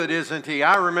Isn't he?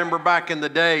 I remember back in the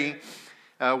day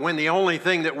when the only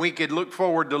thing that we could look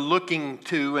forward to looking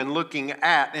to and looking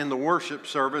at in the worship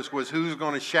service was who's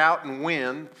going to shout and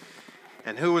when,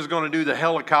 and who was going to do the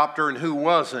helicopter and who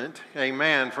wasn't.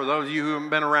 Amen. For those of you who haven't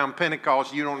been around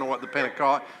Pentecost, you don't know what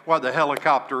the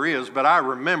helicopter is, but I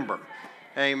remember.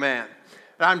 Amen.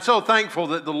 I'm so thankful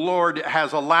that the Lord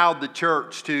has allowed the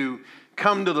church to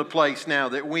come to the place now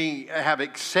that we have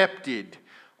accepted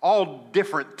all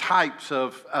different types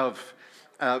of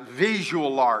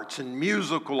visual arts and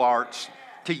musical arts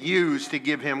to use to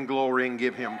give Him glory and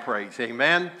give Him praise.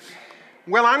 Amen.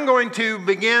 Well, I'm going to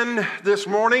begin this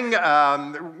morning,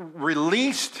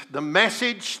 released the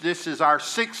message. This is our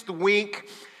 6th week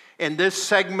in this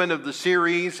segment of the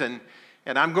series, and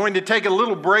I'm going to take a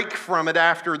little break from it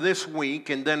after this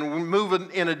week, and then we'll move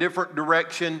in a different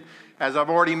direction. As I've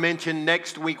already mentioned,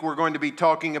 next week we're going to be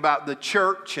talking about the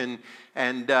church and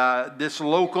this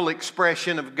local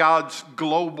expression of God's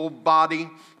global body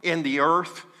in the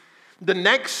earth. The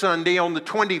next Sunday, on the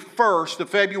 21st of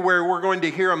February, we're going to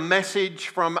hear a message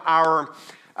from our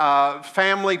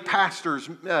family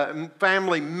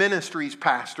ministries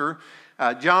pastor.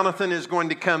 Jonathan is going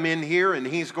to come in here, and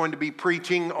he's going to be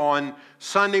preaching on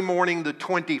Sunday morning, the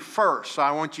 21st. So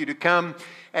I want you to come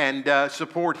and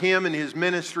support him and his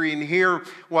ministry and hear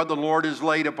what the Lord has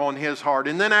laid upon his heart.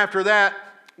 And then after that,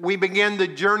 we begin the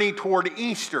journey toward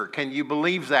Easter. Can you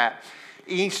believe that?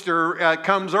 Easter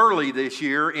comes early this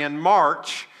year in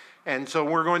March, and so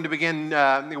we're going to begin,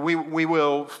 we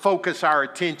will focus our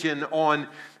attention on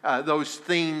those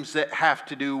themes that have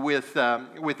to do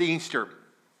with Easter.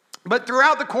 But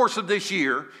throughout the course of this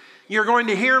year, you're going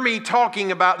to hear me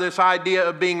talking about this idea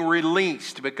of being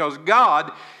released, because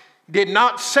God did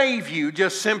not save you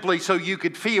just simply so you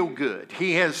could feel good.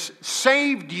 He has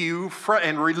saved you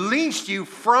and released you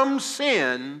from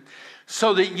sin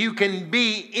so that you can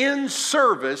be in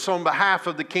service on behalf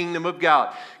of the kingdom of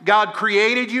God. God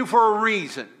created you for a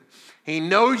reason. He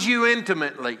knows you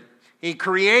intimately. He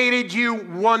created you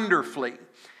wonderfully.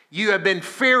 You have been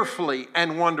fearfully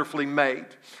and wonderfully made.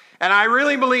 And I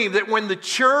really believe that when the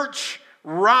church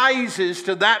rises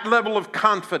to that level of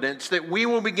confidence, that we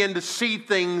will begin to see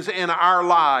things in our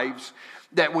lives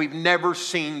that we've never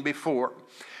seen before.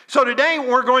 So today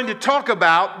we're going to talk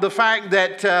about the fact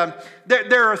that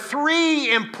there are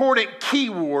 3 important key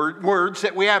words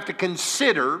that we have to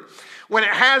consider when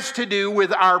it has to do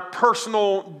with our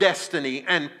personal destiny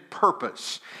and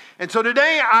purpose. And so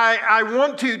today I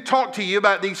want to talk to you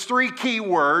about these 3 key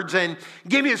words and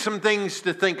give you some things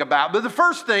to think about. But the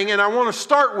first thing, and I want to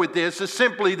start with this, is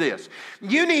simply this.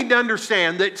 You need to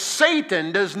understand that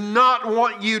Satan does not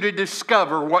want you to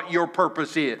discover what your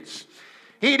purpose is.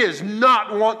 He does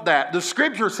not want that. The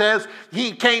scripture says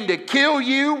he came to kill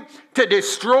you, to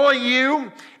destroy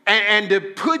you, and to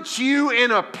put you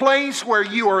in a place where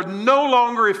you are no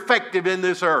longer effective in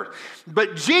this earth.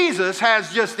 But Jesus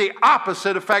has just the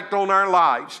opposite effect on our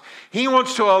lives. He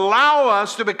wants to allow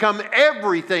us to become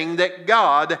everything that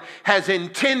God has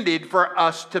intended for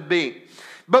us to be.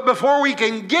 But before we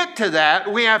can get to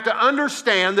that, we have to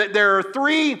understand that there are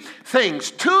 3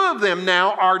 things. 2 of them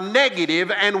now are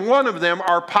negative and 1 of them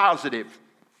are positive.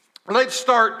 Let's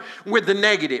start with the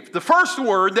negative. The first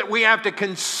word that we have to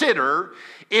consider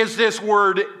is this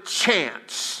word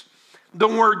chance. The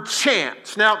word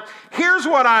chance. Now, here's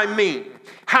what I mean.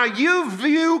 How you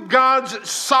view God's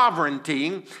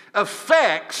sovereignty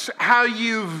affects how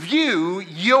you view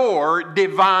your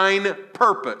divine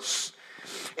purpose.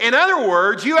 In other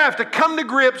words, you have to come to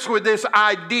grips with this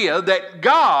idea that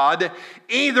God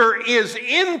either is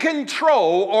in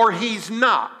control or He's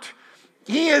not.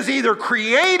 He has either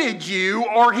created you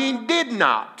or He did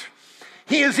not.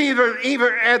 He has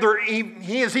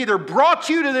either brought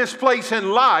you to this place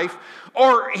in life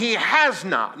or He has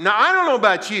not. Now, I don't know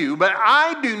about you, but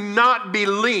I do not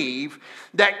believe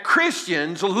that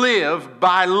Christians live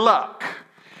by luck.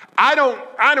 I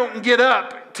don't get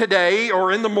up today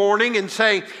or in the morning and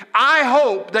say, I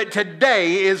hope that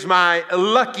today is my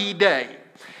lucky day.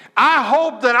 I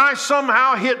hope that I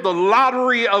somehow hit the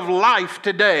lottery of life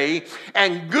today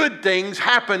and good things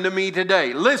happen to me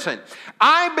today. Listen,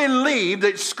 I believe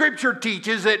that Scripture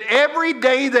teaches that every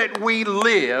day that we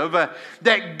live,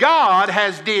 that God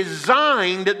has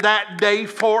designed that day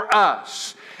for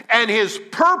us. And His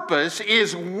purpose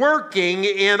is working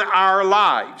in our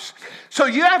lives. So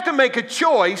you have to make a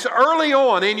choice early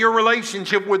on in your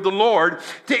relationship with the Lord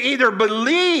to either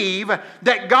believe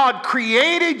that God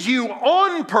created you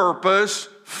on purpose,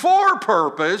 for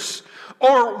purpose,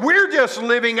 or we're just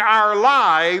living our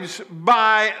lives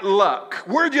by luck.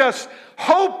 We're just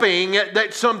hoping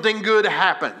that something good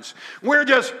happens. We're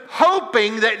just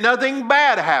hoping that nothing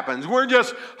bad happens. We're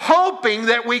just hoping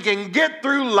that we can get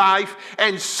through life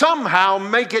and somehow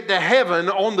make it to heaven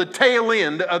on the tail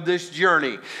end of this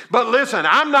journey. But listen,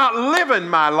 I'm not living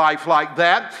my life like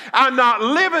that. I'm not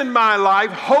living my life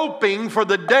hoping for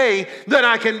the day that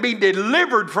I can be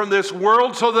delivered from this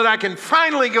world so that I can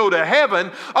finally go to heaven.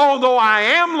 Although I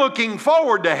am looking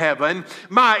forward to heaven,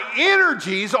 my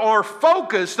energies are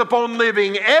focused upon living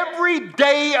every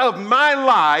day of my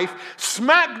life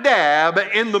smack dab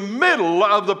in the middle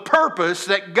of the purpose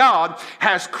that God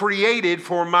has created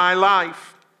for my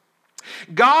life.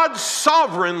 God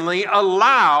sovereignly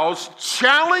allows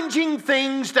challenging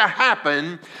things to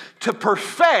happen to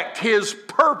perfect His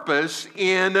purpose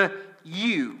in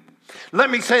you. Let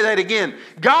me say that again.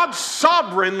 God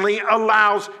sovereignly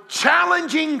allows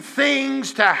challenging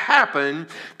things to happen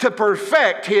to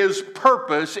perfect His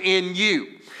purpose in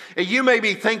you. You may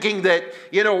be thinking that,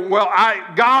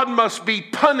 God must be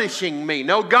punishing me.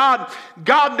 No, God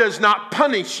does not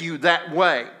punish you that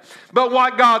way. But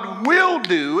what God will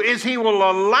do is He will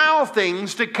allow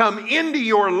things to come into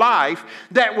your life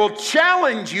that will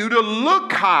challenge you to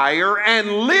look higher and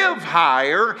live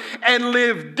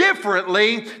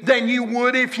differently than you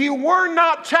would if you were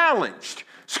not challenged.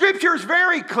 Scripture is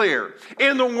very clear.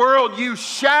 In the world you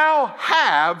shall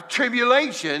have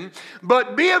tribulation,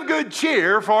 but be of good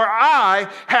cheer, for I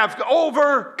have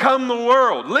overcome the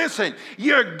world. Listen,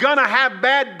 you're going to have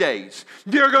bad days.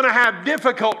 You're going to have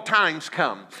difficult times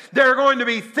come. There are going to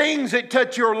be things that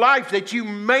touch your life that you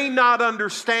may not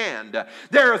understand.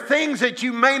 There are things that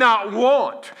you may not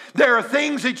want. There are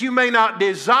things that you may not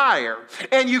desire.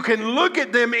 And you can look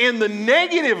at them in the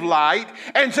negative light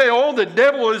and say, oh, the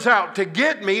devil is out to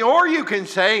get me. Or you can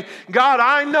say, God,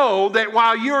 I know that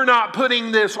while you're not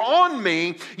putting this on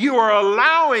me, you are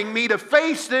allowing me to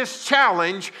face this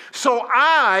challenge so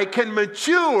I can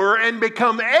mature and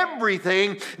become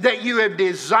everything that you have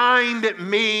designed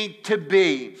me to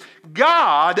be.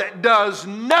 God does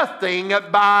nothing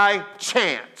by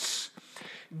chance.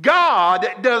 God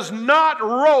does not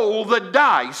roll the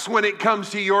dice when it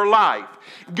comes to your life.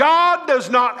 God does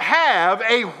not have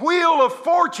a wheel of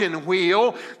fortune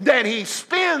wheel that He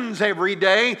spins every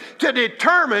day to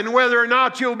determine whether or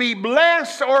not you'll be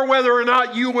blessed or whether or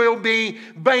not you will be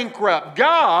bankrupt.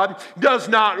 God does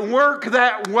not work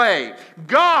that way.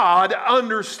 God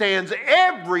understands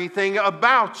everything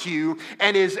about you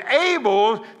and is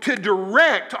able to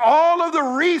direct all of the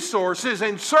resources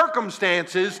and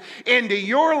circumstances into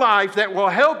your life that will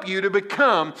help you to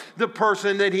become the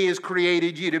person that He has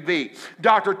created you to be.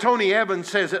 Dr. Tony Evans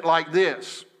says it like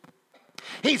this.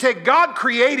 He said, God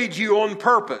created you on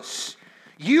purpose.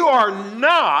 You are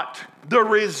not the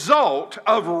result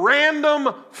of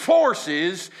random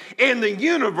forces in the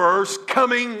universe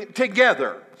coming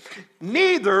together.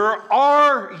 Neither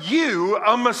are you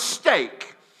a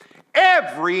mistake.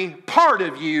 Every part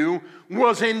of you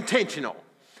was intentional.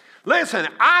 Listen,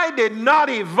 I did not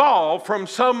evolve from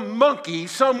some monkey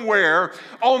somewhere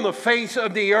on the face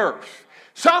of the earth.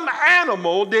 Some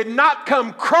animal did not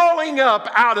come crawling up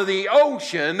out of the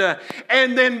ocean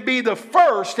and then be the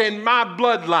first in my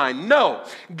bloodline. No,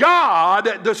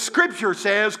 God, the Scripture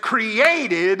says,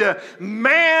 created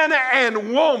man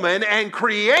and woman and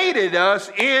created us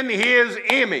in His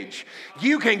image.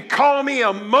 You can call me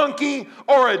a monkey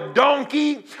or a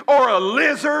donkey or a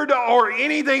lizard or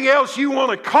anything else you want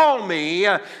to call me,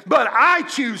 but I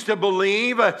choose to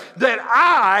believe that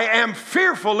I am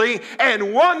fearfully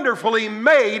and wonderfully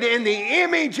made in the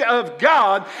image of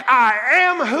God. I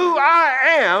am who I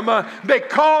am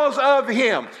because of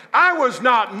Him. I was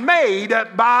not made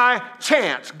by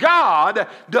chance. God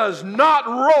does not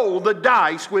roll the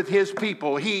dice with His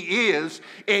people. He is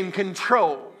in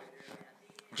control.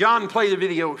 John, play the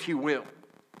video if you will.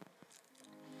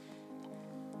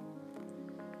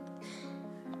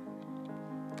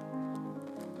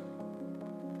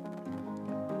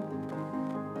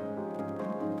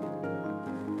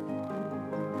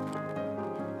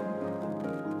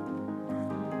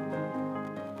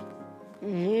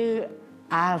 You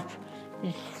have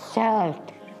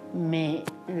served me,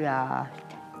 Lord.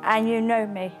 And you know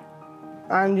me.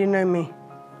 And you know me.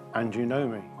 And you know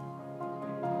me.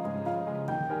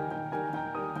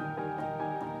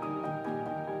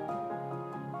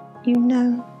 You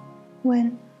know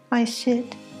when I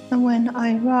sit and when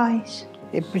I rise.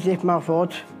 It is my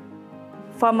thoughts.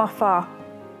 From afar.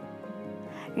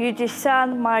 You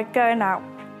discern my going out.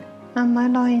 And my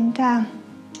lying down.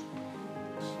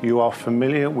 You are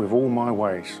familiar with all my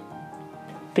ways.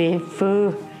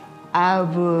 Before I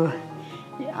was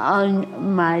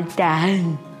on my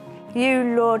down.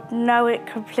 You, Lord, know it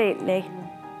completely.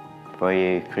 For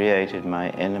you created my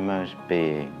innermost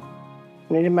being.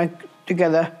 Knitted them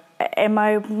together. In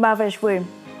my mother's womb.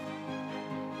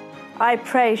 I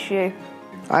praise you.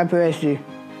 I praise you.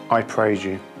 I praise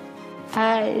you.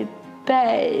 I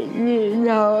praise you,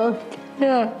 Lord.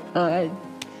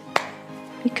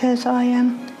 Because I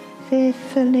am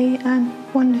fearfully and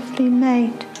wonderfully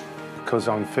made. Because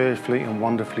I'm fearfully and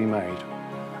wonderfully made.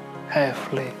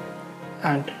 Carefully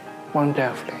and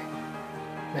wonderfully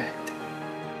made.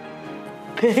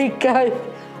 Because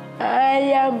I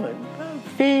am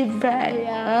fearfully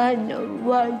and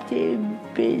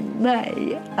wonderfully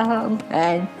made.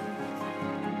 Amen.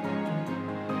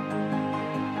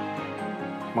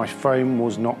 My frame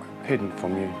was not hidden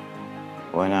from you.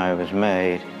 When I was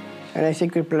made, In a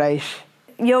secret place.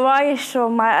 Your eyes saw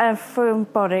my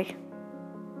unformed body.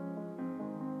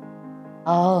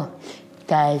 All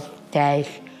those days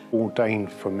Ordained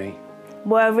for me.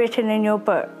 Were written in your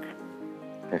book.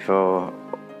 before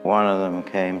one of them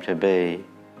came to be.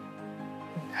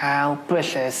 How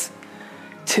precious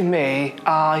to me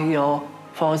are your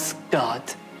thoughts, God.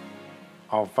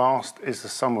 How vast is the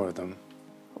sum of them.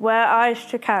 Were eyes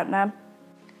to count them.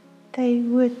 They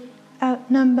would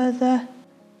outnumber the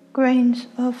grains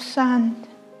of sand.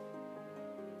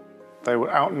 They would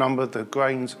outnumber the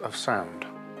grains of sand.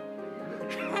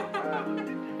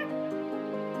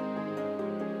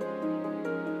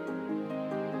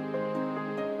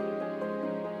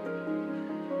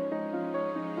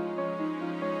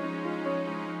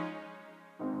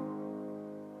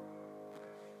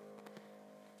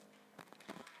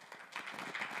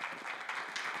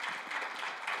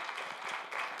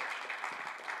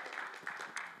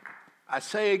 I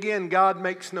say again, God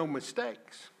makes no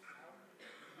mistakes.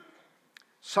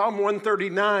 Psalm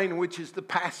 139, which is the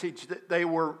passage that they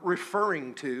were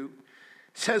referring to,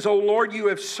 says, O Lord, you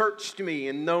have searched me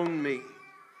and known me.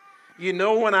 You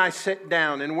know when I sit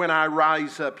down and when I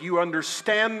rise up. You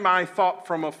understand my thought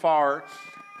from afar.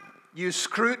 You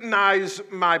scrutinize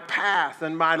my path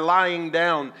and my lying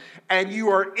down, and you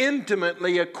are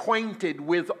intimately acquainted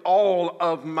with all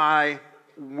of my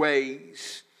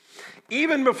ways.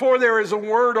 Even before there is a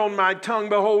word on my tongue,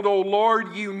 behold, O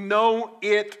Lord, you know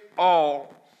it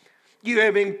all. You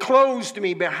have enclosed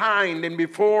me behind and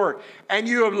before, and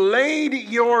you have laid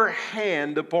your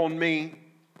hand upon me.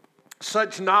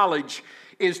 Such knowledge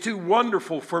is too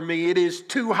wonderful for me. It is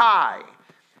too high.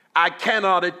 I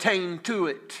cannot attain to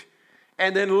it.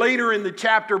 And then later in the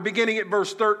chapter, beginning at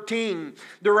verse 13,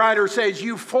 the writer says,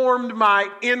 you formed my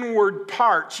inward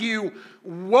parts. You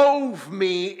wove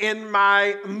me in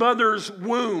my mother's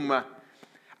womb.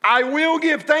 I will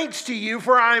give thanks to you,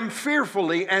 for I am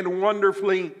fearfully and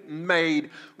wonderfully made.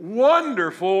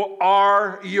 Wonderful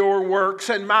are your works,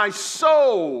 and my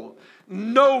soul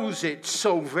knows it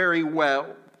so very well.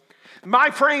 My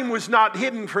frame was not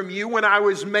hidden from you when I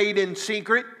was made in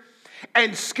secret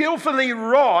and skillfully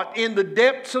wrought in the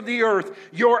depths of the earth.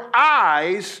 Your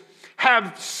eyes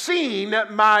have seen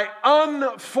my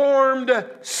unformed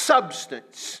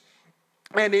substance.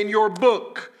 And in your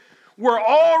book were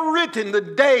all written the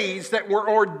days that were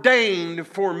ordained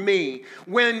for me,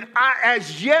 when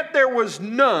as yet there was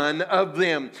none of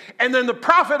them. And then the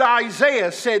prophet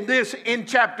Isaiah said this in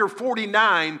chapter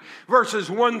 49,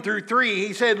 verses 1 through 3.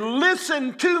 He said,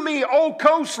 listen to me, O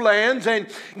coastlands, and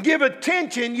give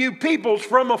attention, you peoples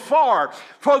from afar.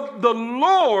 For the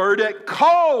Lord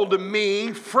called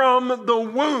me from the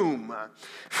womb.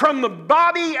 From the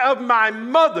body of my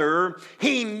mother,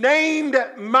 he named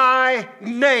my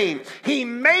name. He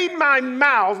made my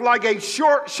mouth like a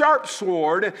sharp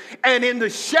sword, and in the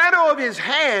shadow of his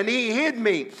hand he hid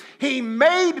me. He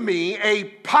made me a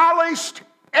polished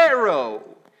arrow,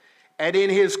 and in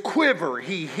his quiver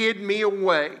he hid me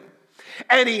away.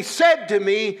 And he said to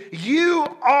me, you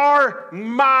are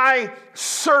my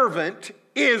servant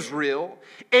Israel,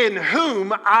 in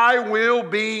whom I will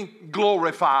be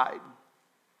glorified.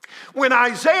 When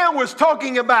Isaiah was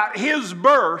talking about his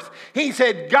birth, he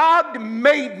said, God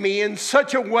made me in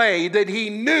such a way that he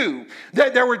knew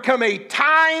that there would come a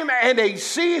time and a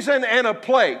season and a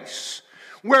place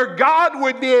where God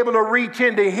would be able to reach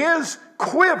into his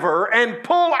quiver and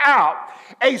pull out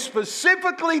a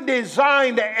specifically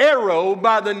designed arrow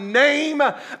by the name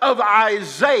of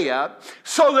Isaiah,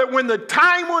 so that when the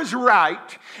time was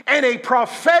right and a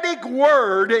prophetic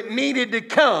word needed to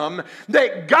come,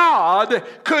 that God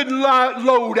could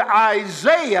load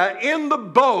Isaiah in the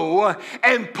bow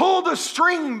and pull the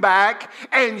string back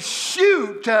and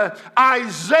shoot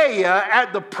Isaiah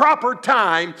at the proper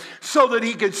time so that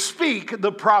he could speak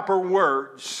the proper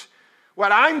words.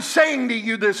 What I'm saying to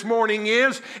you this morning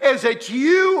is that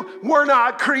you were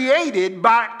not created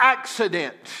by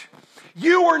accident.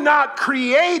 You were not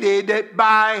created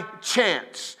by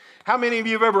chance. How many of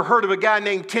you have ever heard of a guy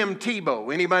named Tim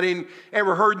Tebow? Anybody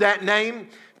ever heard that name?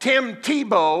 Tim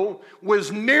Tebow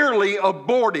was nearly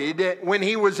aborted when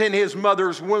he was in his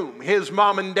mother's womb. His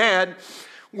mom and dad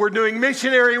were doing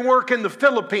missionary work in the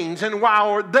Philippines, and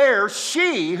while there,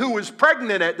 she, who was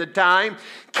pregnant at the time,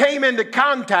 came into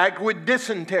contact with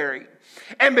dysentery.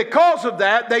 And because of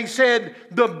that, they said,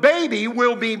 the baby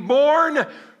will be born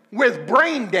with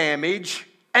brain damage,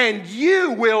 and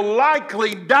you will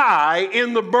likely die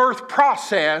in the birth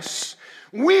process.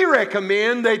 We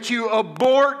recommend that you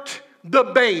abort the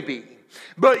baby.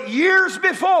 But years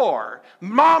before,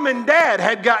 Mom and Dad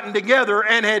had gotten together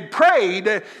and had prayed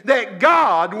that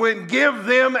God would give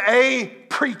them a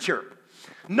preacher.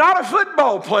 Not a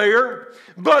football player,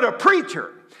 but a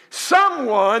preacher.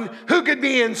 Someone who could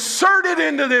be inserted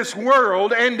into this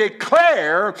world and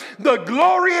declare the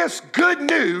glorious good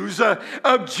news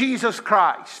of Jesus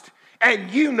Christ.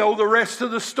 And you know the rest of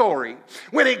the story.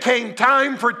 When it came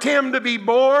time for Tim to be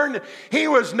born, he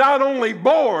was not only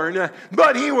born,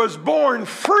 but he was born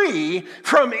free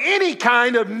from any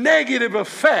kind of negative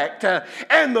effect.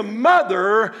 And the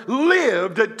mother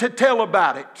lived to tell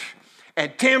about it.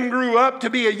 And Tim grew up to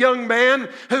be a young man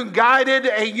who guided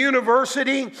a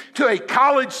university to a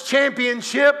college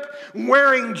championship,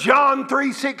 wearing John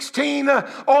 3:16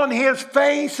 on his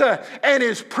face and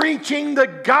is preaching the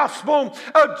gospel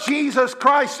of Jesus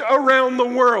Christ around the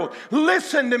world.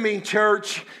 Listen to me,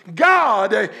 church.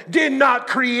 God did not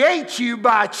create you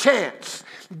by chance.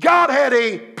 God had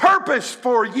a purpose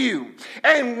for you.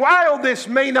 And while this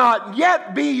may not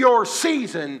yet be your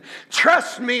season,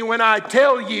 trust me when I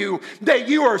tell you that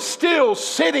you are still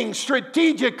sitting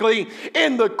strategically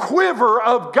in the quiver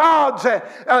of God's,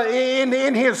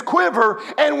 in His quiver.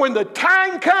 And when the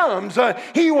time comes,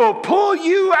 He will pull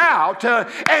you out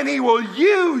and He will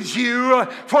use you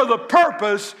for the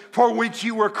purpose for which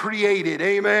you were created.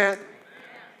 Amen.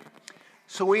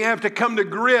 So we have to come to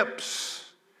grips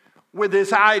with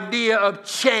this idea of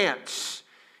chance.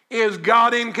 Is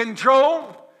God in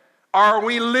control? Or are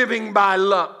we living by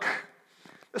luck?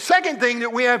 The second thing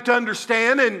that we have to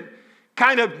understand and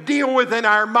kind of deal with in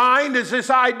our mind is this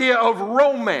idea of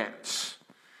romance.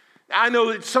 I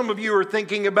know that some of you are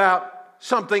thinking about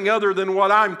something other than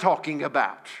what I'm talking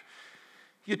about.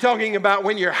 You're talking about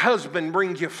when your husband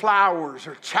brings you flowers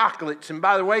or chocolates. And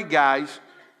by the way, guys,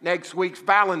 next week's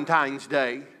Valentine's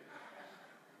Day.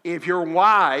 If you're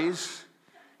wise,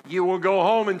 you will go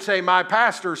home and say, my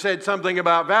pastor said something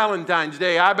about Valentine's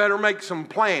Day. I better make some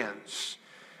plans.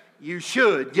 You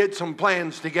should get some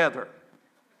plans together.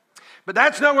 But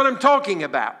that's not what I'm talking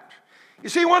about. You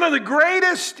see, one of the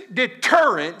greatest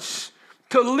deterrents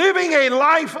to living a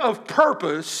life of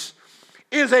purpose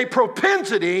is a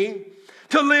propensity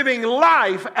to living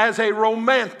life as a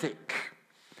romantic.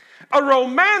 A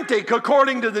romantic,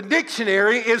 according to the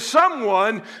dictionary, is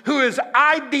someone who is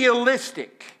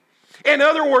idealistic. In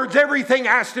other words, everything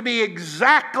has to be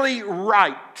exactly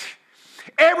right.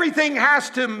 Everything has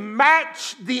to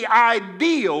match the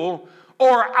ideal,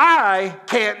 or I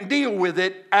can't deal with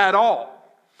it at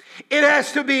all. It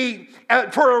has to be,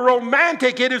 for a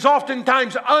romantic, it is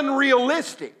oftentimes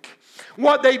unrealistic.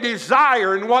 What they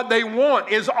desire and what they want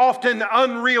is often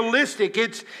unrealistic.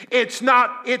 It's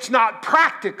not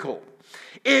practical.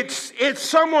 It's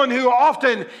someone who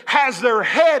often has their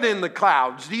head in the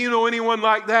clouds. Do you know anyone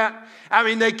like that? I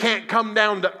mean, they can't come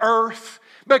down to earth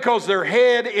because their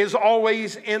head is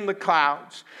always in the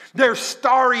clouds. They're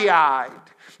starry-eyed.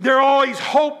 They're always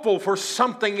hopeful for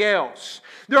something else.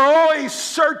 They're always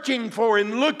searching for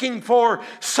and looking for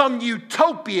some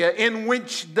utopia in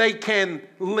which they can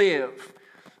live.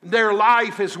 Their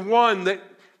life is one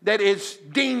that is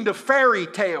deemed a fairy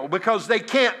tale because they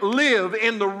can't live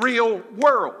in the real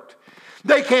world.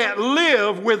 They can't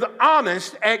live with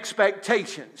honest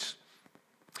expectations.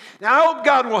 Now, I hope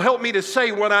God will help me to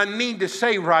say what I need to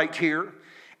say right here,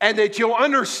 and that you'll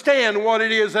understand what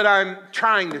it is that I'm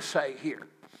trying to say here.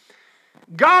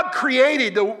 God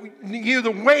created you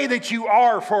the way that you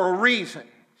are for a reason.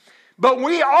 But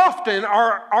we often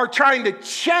are trying to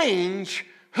change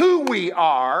who we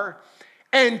are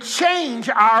and change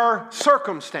our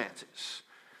circumstances.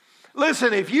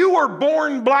 Listen, if you were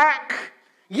born black,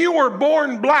 you were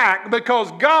born black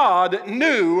because God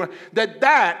knew that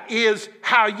that is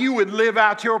how you would live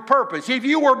out your purpose. If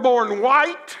you were born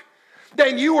white,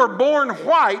 then you were born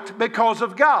white because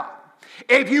of God.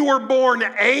 If you were born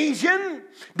Asian,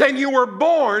 then you were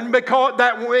born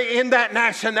in that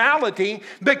nationality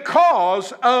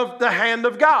because of the hand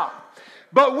of God.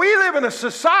 But we live in a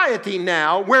society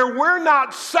now where we're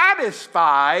not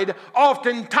satisfied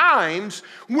oftentimes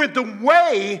with the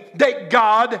way that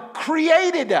God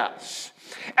created us.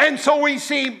 And so we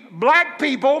see black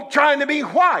people trying to be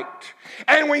white.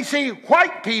 And we see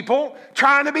white people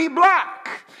trying to be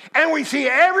black. And we see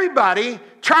everybody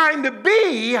trying to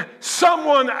be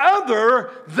someone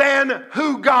other than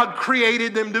who God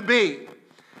created them to be.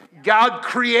 God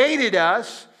created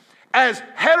us as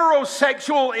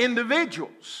heterosexual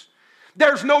individuals.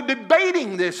 There's no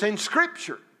debating this in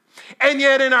Scripture. And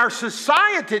yet in our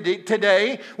society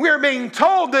today, we're being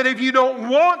told that if you don't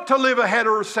want to live a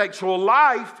heterosexual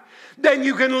life, then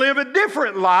you can live a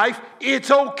different life.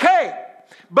 It's okay.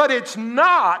 But it's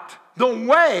not the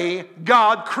way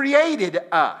God created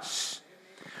us.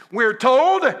 We're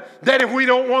told that if we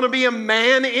don't want to be a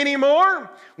man anymore,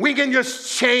 we can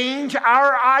just change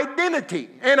our identity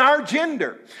and our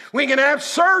gender. We can have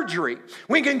surgery.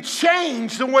 We can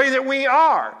change the way that we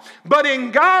are. But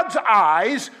in God's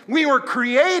eyes, we were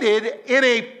created in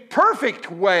a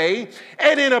perfect way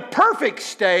and in a perfect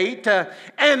state. And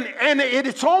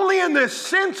it's only in this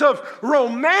sense of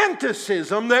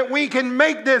romanticism that we can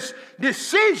make this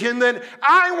decision that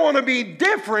I want to be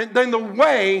different than the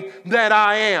way that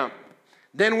I am.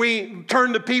 Then we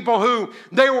turn to people who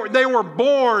they were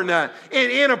born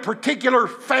in a particular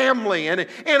family and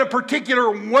in a particular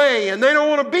way, and they don't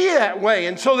want to be that way,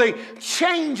 and so they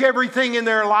change everything in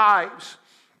their lives.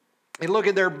 They look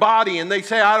at their body and they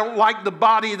say, I don't like the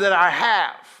body that I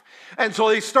have. And so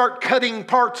they start cutting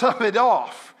parts of it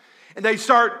off, and they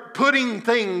start putting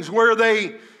things where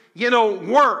they,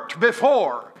 weren't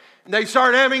before. And they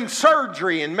start having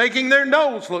surgery and making their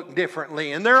nose look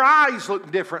differently and their eyes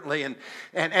look differently. And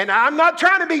I'm not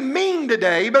trying to be mean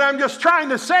today, but I'm just trying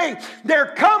to say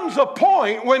there comes a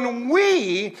point when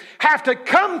we have to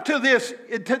come to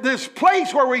this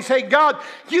place where we say, God,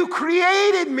 you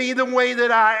created me the way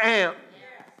that I am.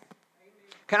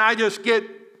 Can I just get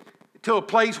to a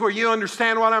place where you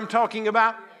understand what I'm talking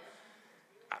about?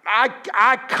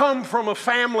 I come from a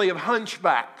family of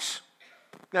hunchbacks.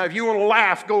 Now, if you want to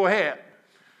laugh, go ahead.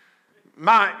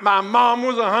 My mom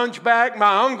was a hunchback.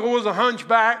 My uncle was a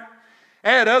hunchback. I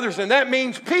had others, and that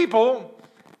means people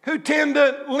who tend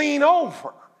to lean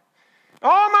over.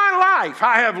 All my life,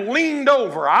 I have leaned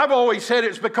over. I've always said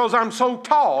it's because I'm so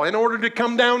tall. In order to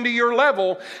come down to your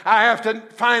level, I have to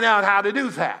find out how to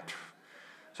do that.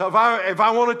 So if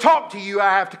I want to talk to you, I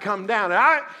have to come down. And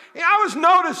I was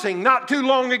noticing not too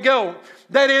long ago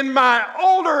that in my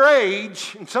older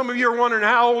age, and some of you are wondering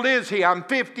how old is he? I'm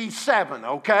 57,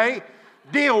 okay?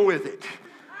 Deal with it.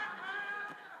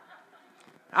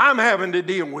 I'm having to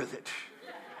deal with it.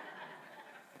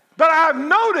 But I've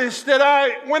noticed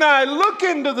that when I look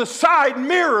into the side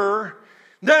mirror,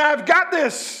 that I've got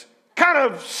this kind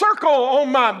of circle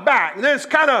on my back, this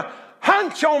kind of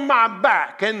hunch on my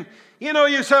back. And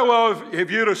you say, well, if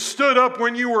you'd have stood up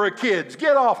when you were a kid,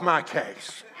 get off my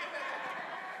case.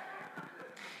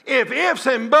 If ifs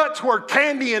and buts were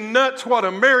candy and nuts, what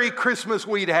a Merry Christmas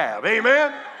we'd have.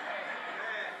 Amen?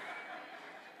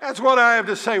 That's what I have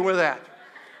to say with that.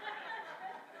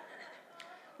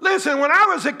 Listen, when I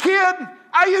was a kid,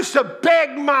 I used to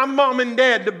beg my mom and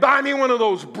dad to buy me one of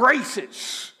those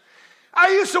braces. I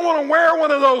used to want to wear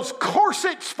one of those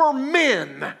corsets for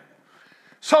men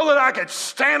so that I could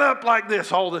stand up like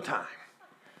this all the time.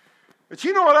 But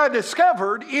you know what I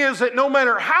discovered is that no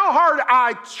matter how hard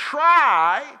I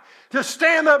try to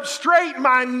stand up straight,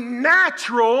 my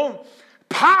natural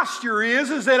posture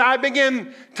is that I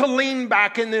begin to lean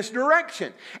back in this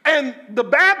direction. And the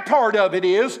bad part of it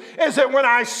is that when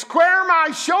I square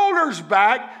my shoulders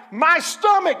back, my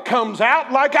stomach comes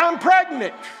out like I'm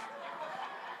pregnant.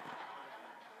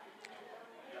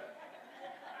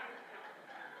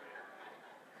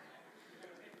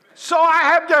 So I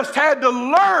have just had to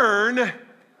learn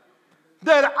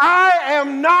that I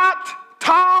am not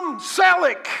Tom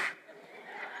Selleck.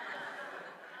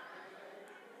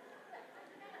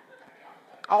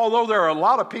 Although there are a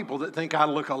lot of people that think I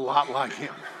look a lot like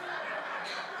him.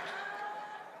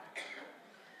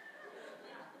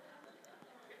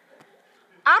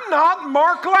 I'm not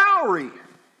Mark Lowry.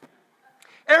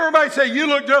 Everybody say, you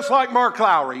look just like Mark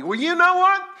Lowry. Well, you know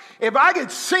what? If I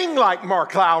could sing like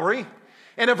Mark Lowry,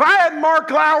 and if I had Mark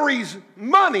Lowry's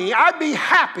money, I'd be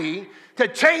happy to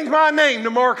change my name to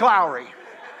Mark Lowry.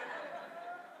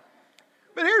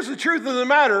 But here's the truth of the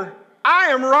matter. I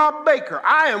am Rob Baker.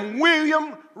 I am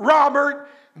William Robert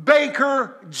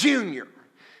Baker Jr.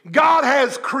 God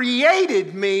has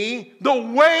created me the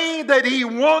way that He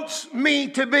wants me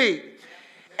to be.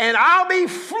 And I'll be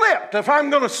flipped if I'm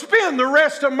going to spend the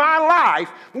rest of my life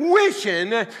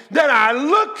wishing that I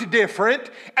looked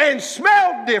different and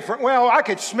smelled different. Well, I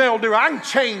could smell different. I can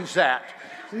change that.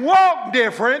 Walk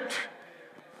different.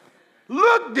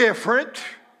 Look different.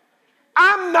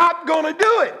 I'm not going to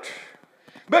do it.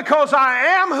 Because I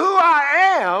am who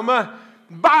I am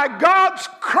by God's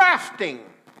crafting.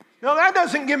 Now, that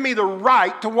doesn't give me the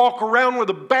right to walk around with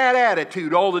a bad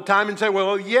attitude all the time and say,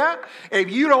 well, yeah,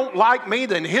 if you don't like me,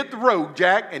 then hit the road,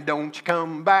 Jack, and don't you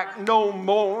come back no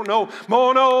more, no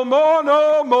more, no more,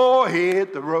 no more.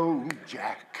 Hit the road,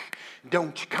 Jack.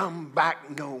 Don't you come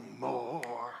back no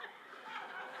more.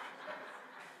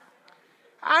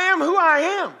 I am who I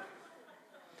am.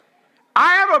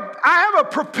 I have a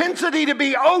propensity to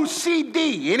be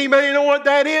OCD. Anybody know what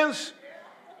that is?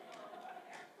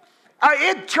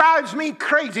 It drives me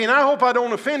crazy, and I hope I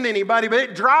don't offend anybody, but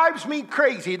it drives me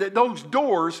crazy that those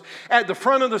doors at the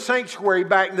front of the sanctuary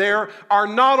back there are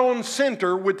not on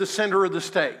center with the center of the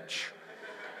stage.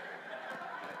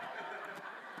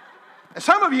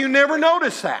 Some of you never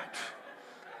noticed that.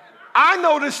 I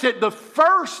noticed it the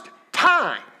first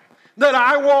time that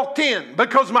I walked in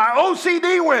because my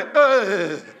OCD went,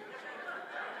 ugh.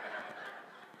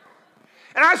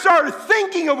 And I started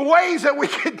thinking of ways that we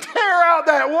could tear out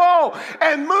that wall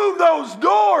and move those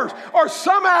doors or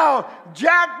somehow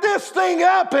jack this thing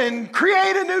up and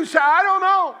create a new side. I don't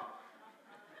know.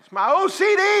 It's my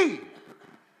OCD.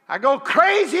 I go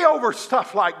crazy over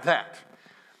stuff like that.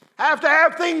 I have to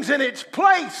have things in its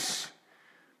place.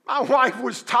 My wife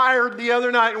was tired the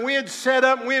other night, and we had set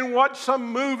up and we had watched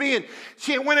some movie, and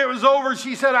when it was over,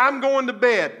 she said, I'm going to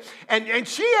bed. And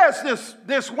she has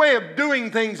this way of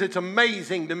doing things that's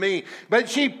amazing to me. But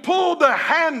she pulled the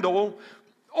handle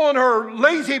on her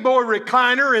lazy boy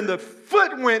recliner, and the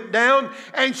foot went down,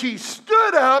 and she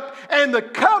stood up, and the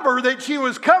cover that she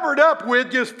was covered up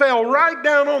with just fell right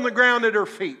down on the ground at her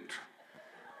feet.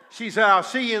 She said, I'll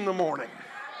see you in the morning.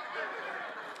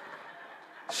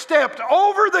 Stepped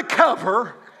over the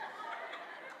cover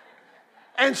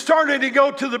and started to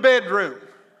go to the bedroom.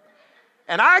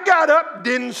 And I got up,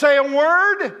 didn't say a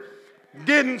word,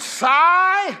 didn't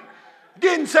sigh,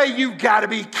 didn't say, you've got to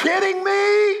be kidding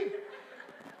me.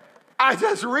 I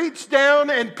just reached down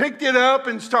and picked it up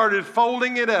and started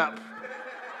folding it up.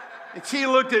 And she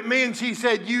looked at me and she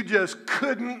said, you just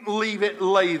couldn't leave it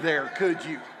lay there, could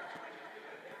you?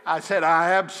 I said,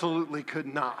 I absolutely could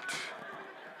not.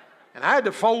 And I had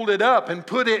to fold it up and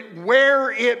put it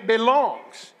where it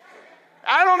belongs.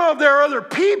 I don't know if there are other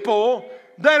people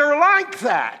that are like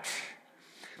that.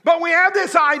 But we have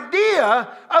this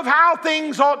idea of how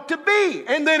things ought to be.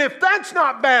 And then if that's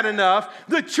not bad enough,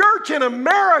 the church in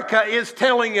America is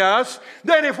telling us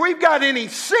that if we've got any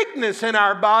sickness in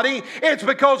our body, it's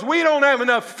because we don't have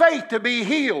enough faith to be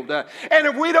healed. And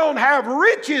if we don't have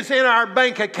riches in our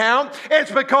bank account,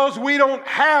 it's because we don't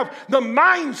have the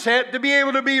mindset to be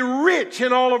able to be rich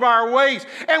in all of our ways.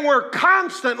 And we're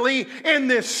constantly in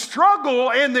this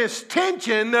struggle and this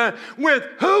tension with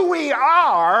who we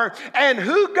are and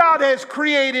who God has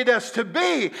created us to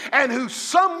be and who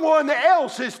someone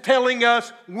else is telling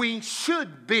us we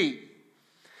should be.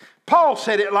 Paul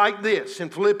said it like this in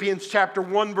Philippians chapter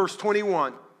 1 verse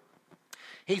 21.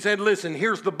 He said, listen,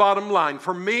 here's the bottom line.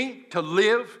 For me to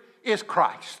live is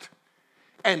Christ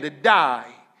and to die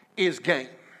is gain.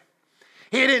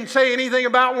 He didn't say anything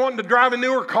about wanting to drive a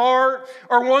newer car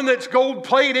or one that's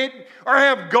gold-plated or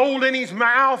have gold in his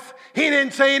mouth. He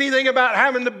didn't say anything about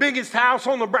having the biggest house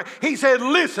on the ground. He said,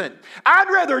 listen, I'd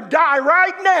rather die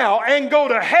right now and go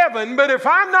to heaven, but if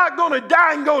I'm not going to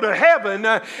die and go to heaven,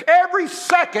 every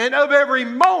second of every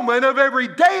moment of every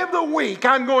day of the week,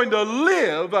 I'm going to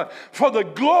live for the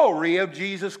glory of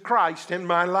Jesus Christ in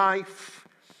my life.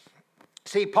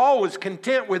 See, Paul was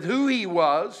content with who he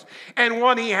was and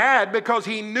what he had because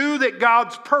he knew that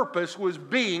God's purpose was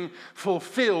being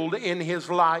fulfilled in his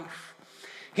life.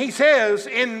 He says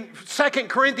in 2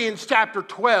 Corinthians chapter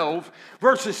 12,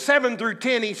 verses 7 through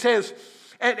 10, he says,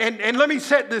 and let me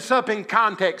set this up in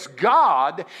context.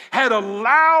 God had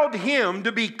allowed him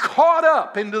to be caught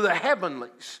up into the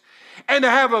heavenlies and to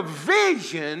have a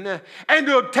vision and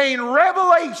to obtain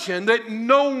revelation that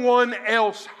no one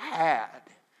else had.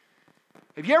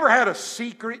 Have you ever had a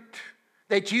secret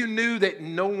that you knew that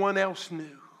no one else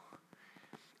knew?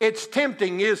 It's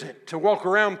tempting, isn't it, to walk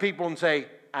around people and say,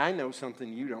 I know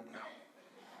something you don't know.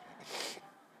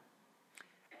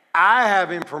 I have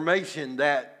information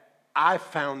that I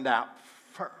found out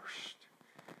first.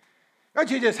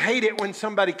 Don't you just hate it when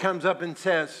somebody comes up and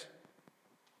says,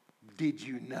 did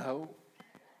you know?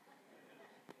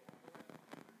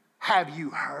 Have you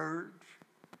heard?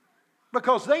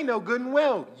 Because they know good and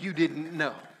well you didn't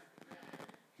know.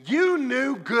 You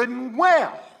knew good and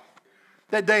well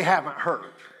that they haven't heard.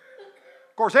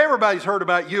 Of course, everybody's heard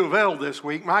about U of L this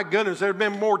week. My goodness, there have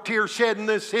been more tears shed in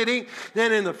this city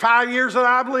than in the 5 years that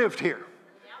I've lived here.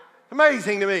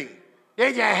 Amazing to me.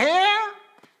 Did you hear?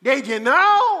 Did you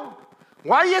know?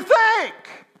 What do you think?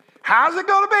 How's it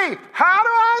going to be? How do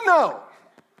I know?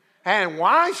 And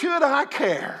why should I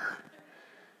care?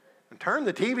 And turn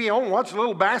the TV on, watch a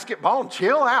little basketball, and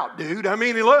chill out, dude. I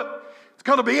mean, look, it's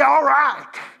going to be all right.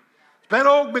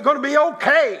 It's going to be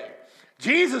okay.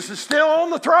 Jesus is still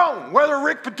on the throne, whether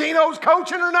Rick Pitino's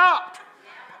coaching or not.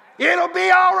 It'll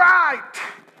be all right.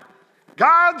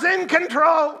 God's in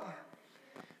control.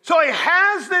 So he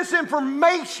has this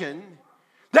information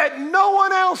that no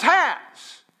one else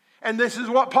has. And this is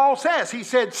what Paul says. He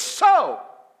said, so,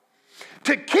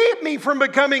 to keep me from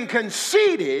becoming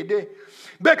conceited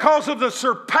because of the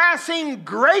surpassing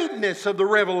greatness of the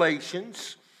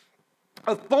revelations,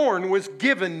 a thorn was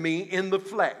given me in the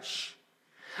flesh,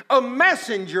 a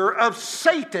messenger of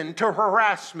Satan to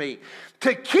harass me,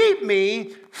 to keep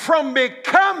me from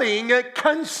becoming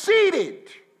conceited.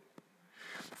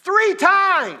 3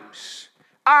 times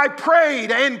I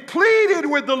prayed and pleaded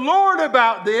with the Lord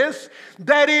about this,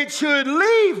 that it should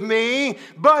leave me,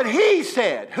 but he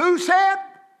said, who said?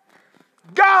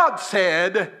 God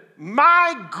said,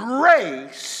 my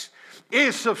grace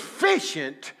is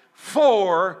sufficient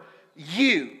for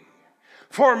you.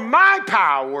 For my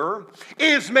power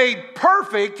is made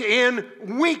perfect in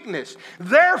weakness.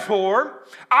 Therefore,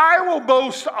 I will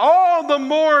boast all the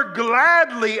more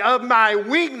gladly of my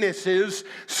weaknesses,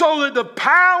 so that the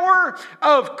power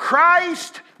of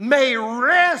Christ may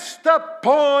rest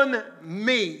upon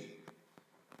me.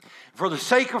 For the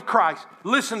sake of Christ,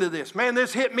 listen to this. Man,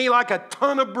 this hit me like a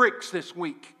ton of bricks this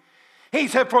week. He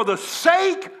said, for the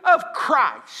sake of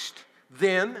Christ,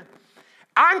 then,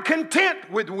 I'm content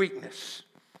with weakness.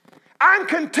 I'm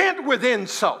content with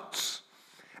insults.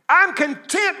 I'm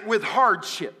content with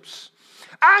hardships.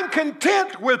 I'm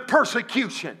content with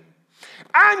persecution.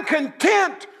 I'm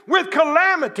content with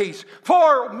calamities.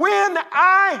 For when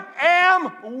I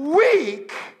am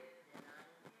weak,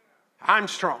 I'm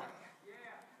strong.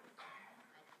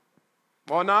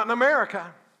 Well, not in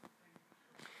America.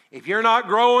 If you're not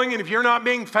growing and if you're not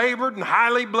being favored and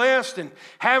highly blessed and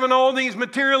having all these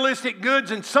materialistic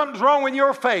goods and something's wrong with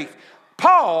your faith,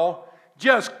 Paul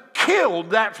just killed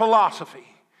that philosophy.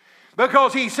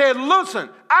 Because he said, listen,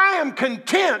 I am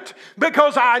content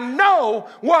because I know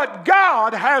what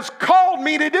God has called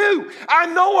me to do. I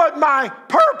know what my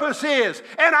purpose is,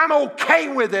 and I'm okay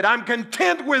with it. I'm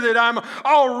content with it. I'm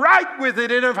all right with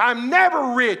it. And if I'm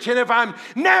never rich, and if I'm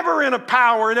never in a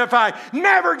power, and if I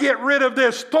never get rid of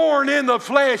this thorn in the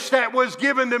flesh that was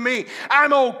given to me,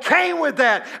 I'm okay with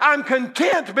that. I'm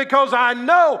content because I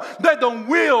know that the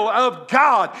will of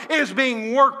God is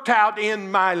being worked out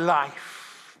in my life.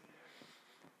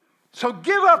 So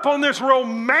give up on this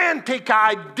romantic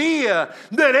idea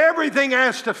that everything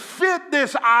has to fit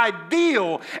this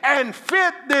ideal and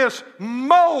fit this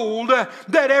mold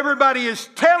that everybody is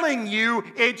telling you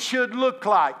it should look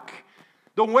like.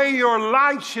 The way your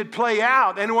life should play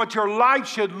out and what your life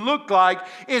should look like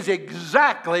is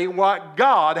exactly what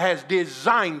God has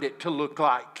designed it to look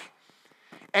like.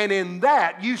 And in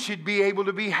that, you should be able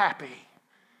to be happy.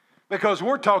 Because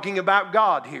we're talking about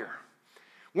God here.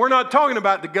 We're not talking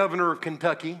about the governor of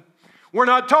Kentucky. We're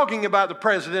not talking about the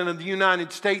president of the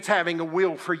United States having a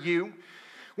will for you.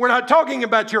 We're not talking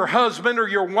about your husband or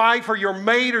your wife or your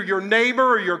mate or your neighbor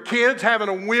or your kids having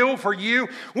a will for you.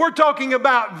 We're talking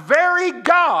about very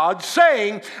God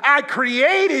saying, I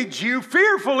created you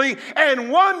fearfully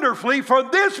and wonderfully for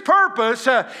this purpose,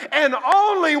 and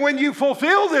only when you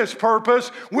fulfill this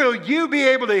purpose will you be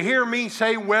able to hear me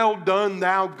say, well done,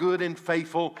 thou good and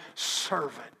faithful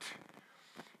servant.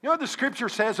 You know what the scripture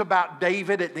says about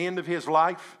David at the end of his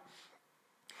life?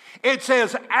 It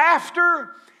says,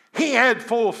 after he had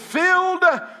fulfilled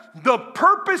the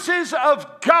purposes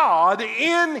of God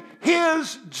in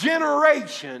his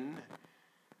generation,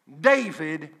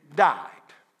 David died.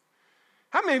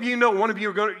 How many of you know one of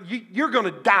you you're going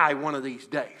to die one of these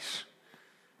days?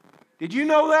 Did you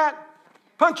know that?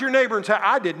 Punch your neighbor and say,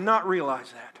 I did not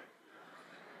realize that.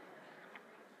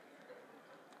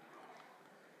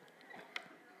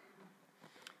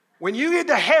 When you get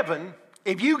to heaven,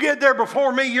 if you get there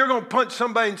before me, you're going to punch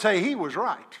somebody and say, he was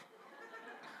right.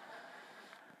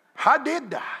 I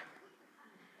did die.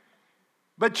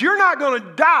 But you're not going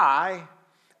to die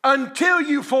until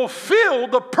you fulfill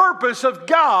the purpose of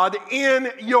God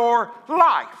in your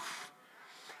life.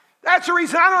 That's the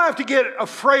reason I don't have to get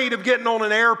afraid of getting on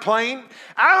an airplane.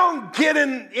 I don't get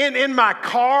in my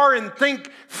car and think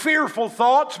fearful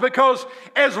thoughts, because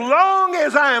as long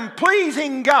as I am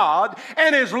pleasing God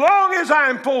and as long as I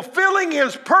am fulfilling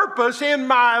His purpose in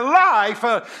my life,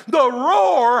 the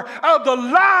roar of the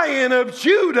Lion of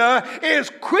Judah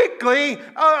is quickly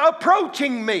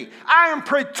approaching me. I am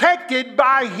protected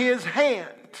by His hand.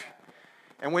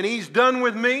 And when He's done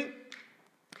with me,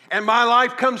 and my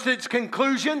life comes to its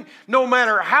conclusion, no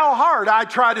matter how hard I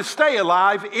try to stay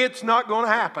alive, it's not going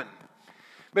to happen,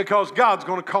 because God's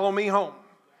going to call me home.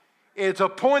 It's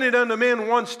appointed unto men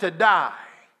once to die,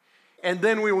 and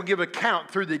then we will give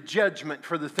account through the judgment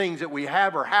for the things that we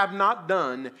have or have not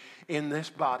done in this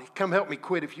body. Come help me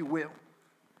quit if you will.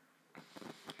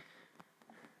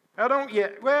 I don't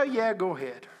yet. Well, yeah, go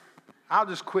ahead. I'll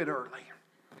just quit early.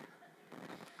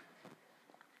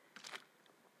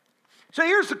 So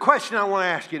here's the question I want to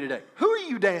ask you today. Who are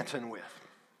you dancing with?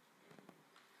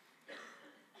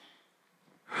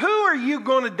 Who are you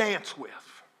going to dance with?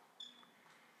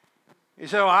 You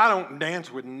say, well, I don't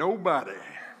dance with nobody.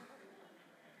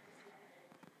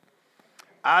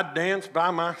 I dance by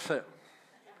myself.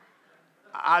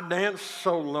 I dance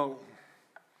solo.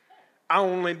 I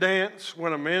only dance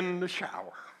when I'm in the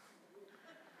shower.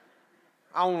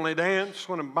 I only dance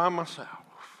when I'm by myself.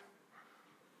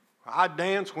 I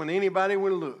dance when anybody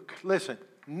will look. Listen,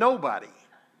 nobody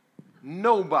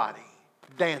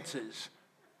dances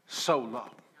solo.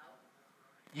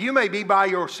 You may be by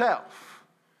yourself,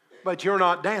 but you're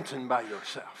not dancing by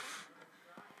yourself.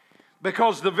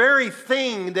 Because the very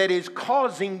thing that is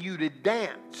causing you to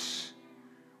dance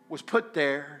was put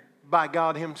there by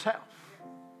God Himself.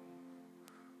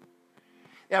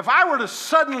 If I were to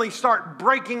suddenly start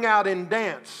breaking out in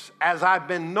dance, as I've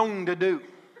been known to do,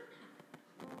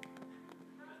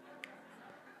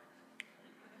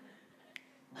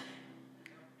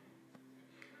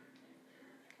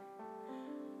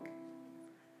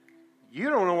 you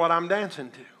don't know what I'm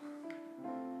dancing to.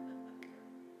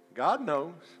 God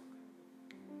knows.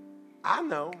 I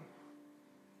know.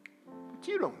 But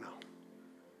you don't know.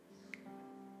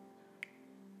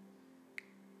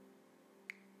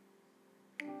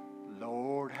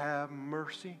 Lord have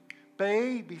mercy.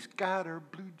 Baby's got her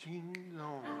blue jeans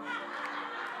on.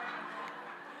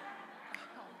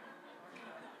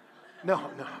 No,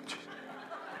 I'm just...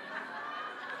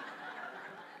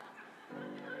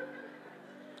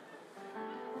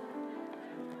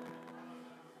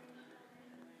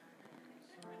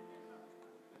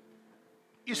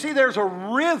 You see, there's a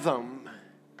rhythm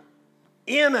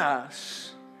in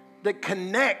us that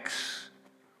connects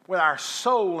with our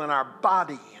soul and our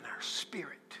body and our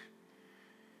spirit.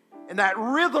 And that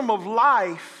rhythm of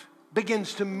life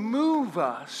begins to move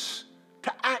us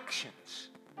to actions.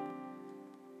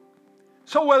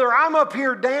 So whether I'm up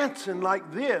here dancing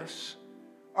like this,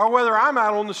 or whether I'm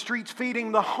out on the streets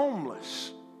feeding the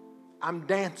homeless, I'm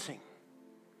dancing.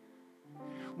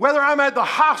 Whether I'm at the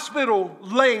hospital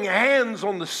laying hands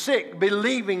on the sick,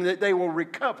 believing that they will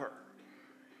recover,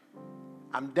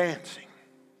 I'm dancing.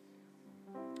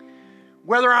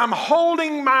 Whether I'm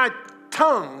holding my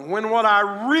tongue when what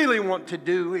I really want to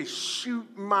do is shoot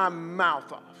my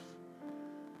mouth off.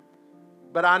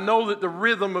 But I know that the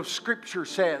rhythm of Scripture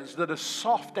says that a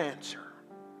soft answer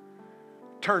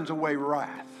turns away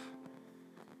wrath.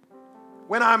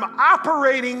 When I'm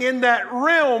operating in that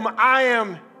realm, I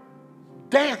am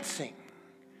dancing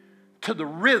to the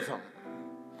rhythm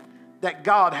that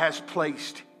God has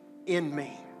placed in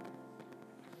me.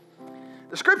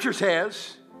 The Scripture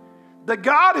says, the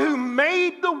God who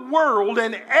made the world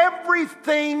and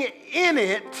everything in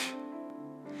it,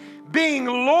 being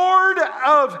Lord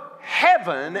of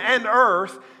heaven and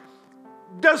earth,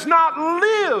 does not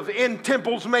live in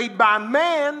temples made by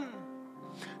man,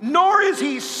 nor is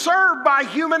He served by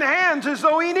human hands as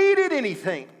though He needed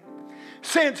anything,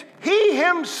 since He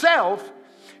Himself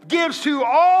gives to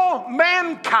all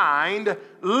mankind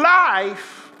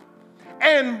life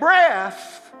and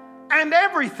breath and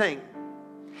everything.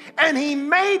 And He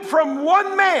made from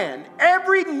one man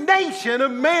every nation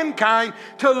of mankind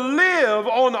to live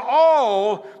on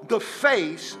all the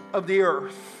face of the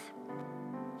earth,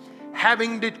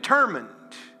 having determined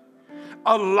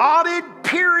allotted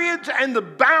periods and the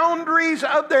boundaries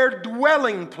of their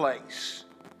dwelling place,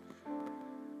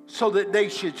 so that they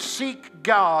should seek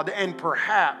God and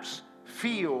perhaps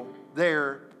feel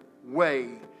their way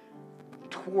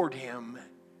toward Him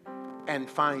and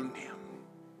find Him.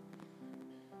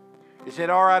 Is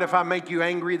it all right if I make you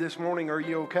angry this morning? Are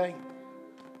you okay?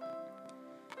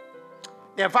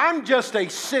 Now, if I'm just a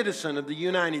citizen of the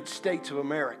United States of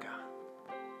America,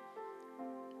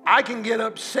 I can get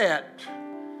upset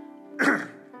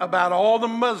about all the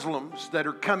Muslims that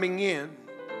are coming in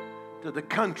to the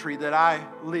country that I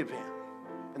live in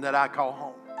and that I call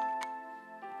home.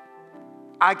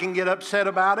 I can get upset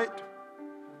about it.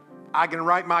 I can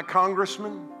write my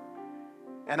congressman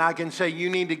and I can say, you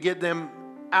need to get them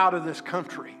out of this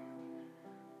country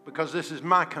because this is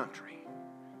my country.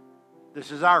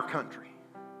 This is our country.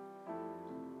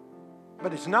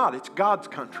 But it's not. It's God's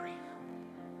country.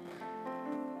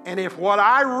 And if what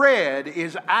I read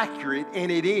is accurate,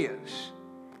 and it is,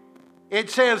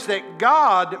 it says that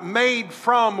God made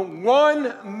from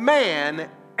one man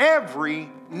every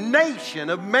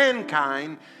nation of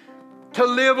mankind to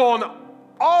live on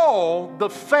all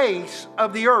the face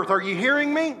of the earth. Are you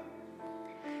hearing me?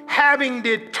 Having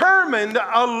determined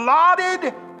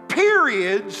allotted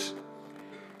periods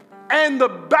and the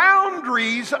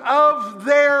boundaries of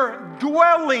their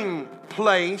dwelling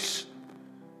place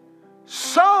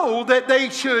so that they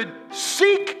should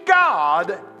seek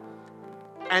God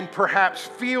and perhaps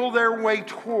feel their way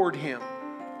toward Him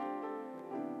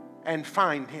and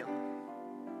find Him.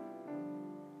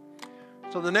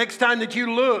 So the next time that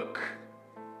you look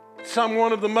at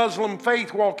someone of the Muslim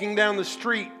faith walking down the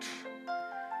street,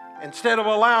 instead of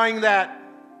allowing that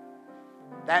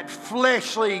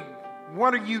fleshly,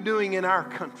 what are you doing in our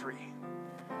country?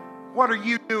 What are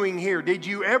you doing here? Did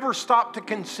you ever stop to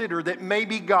consider that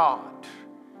maybe God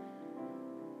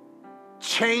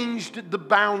changed the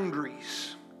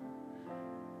boundaries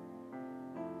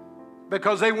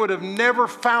because they would have never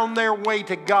found their way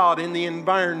to God in the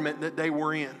environment that they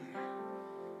were in?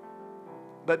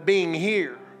 But being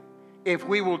here, if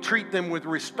we will treat them with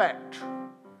respect,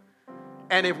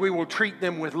 and if we will treat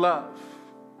them with love,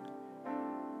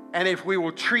 and if we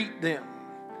will treat them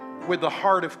with the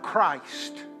heart of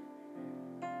Christ,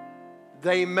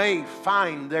 they may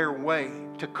find their way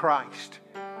to Christ.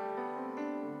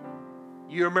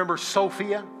 You remember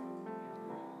Sophia?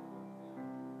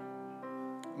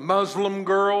 Muslim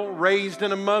girl raised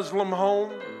in a Muslim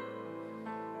home,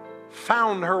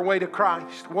 found her way to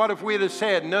Christ. What if we'd have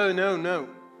said, no,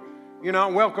 you're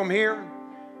not welcome here.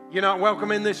 You're not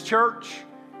welcome in this church.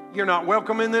 You're not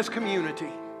welcome in this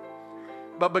community.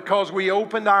 But because we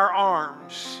opened our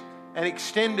arms and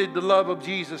extended the love of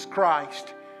Jesus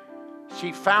Christ,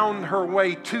 she found her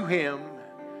way to Him,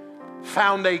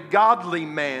 found a godly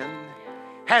man,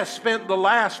 has spent the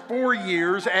last 4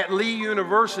 years at Lee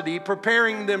University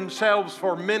preparing themselves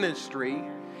for ministry,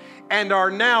 and are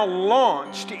now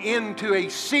launched into a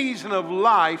season of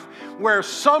life where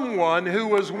someone who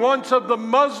was once of the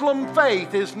Muslim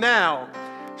faith is now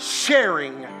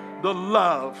sharing the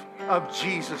love of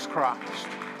Jesus Christ.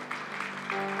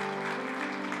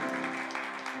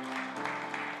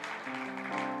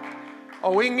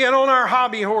 Oh, we can get on our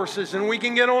hobby horses and we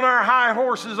can get on our high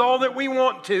horses all that we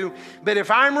want to. But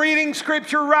if I'm reading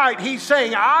Scripture right, He's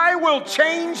saying, I will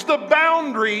change the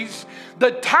boundaries, the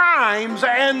times,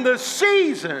 and the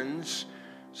seasons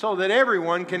so that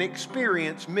everyone can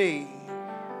experience me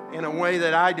in a way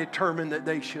that I determine that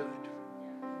they should.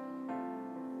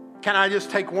 Can I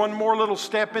just take one more little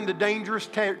step into dangerous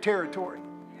territory?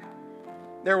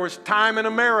 There was time in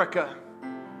America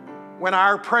when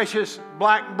our precious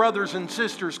black brothers and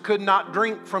sisters could not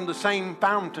drink from the same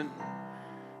fountain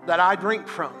that I drink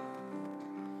from.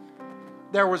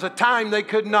 There was a time they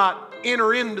could not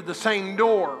enter into the same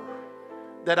door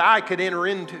that I could enter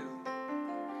into.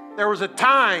 There was a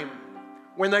time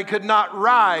when they could not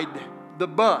ride the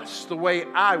bus the way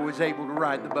I was able to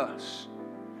ride the bus.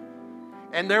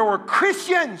 And there were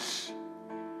Christians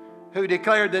who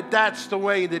declared that that's the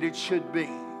way that it should be.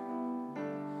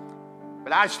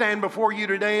 But I stand before you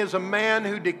today as a man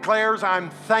who declares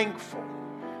I'm thankful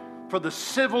for the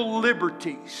civil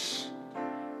liberties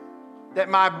that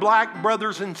my black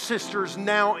brothers and sisters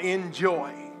now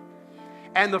enjoy,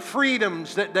 and the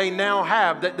freedoms that they now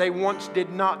have that they once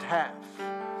did not have.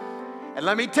 And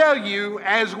let me tell you,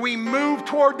 as we move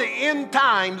toward the end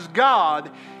times,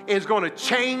 God is going to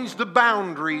change the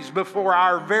boundaries before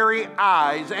our very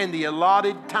eyes and the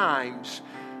allotted times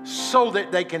so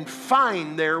that they can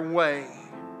find their way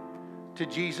to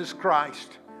Jesus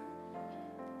Christ.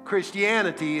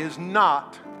 Christianity is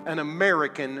not an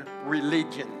American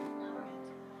religion.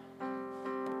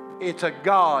 It's a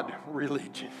God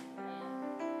religion.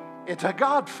 It's a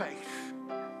God faith.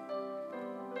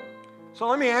 So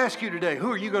let me ask you today,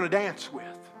 who are you going to dance with?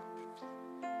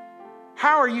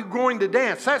 How are you going to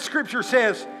dance? That scripture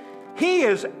says He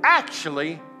is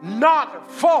actually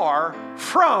not far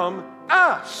from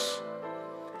us.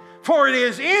 For it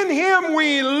is in Him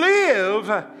we live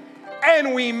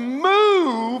and we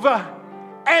move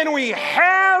and we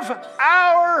have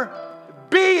our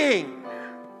being.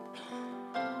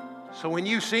 So when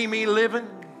you see me living,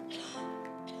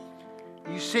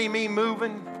 you see me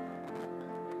moving,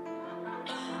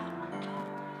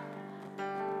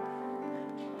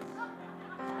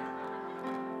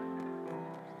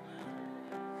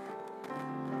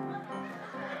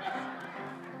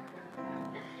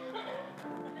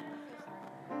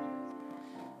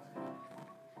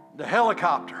 the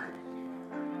helicopter.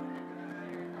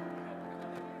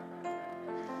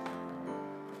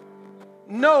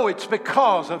 No, it's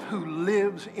because of who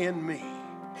lives in me.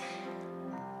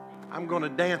 I'm going to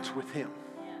dance with Him.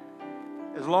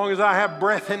 As long as I have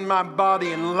breath in my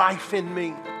body and life in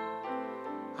me,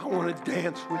 I want to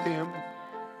dance with Him.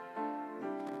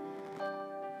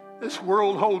 This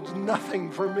world holds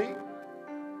nothing for me.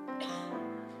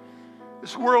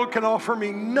 This world can offer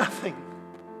me nothing.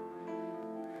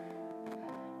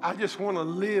 I just want to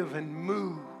live and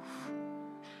move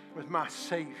with my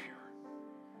Savior,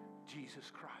 Jesus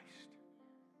Christ.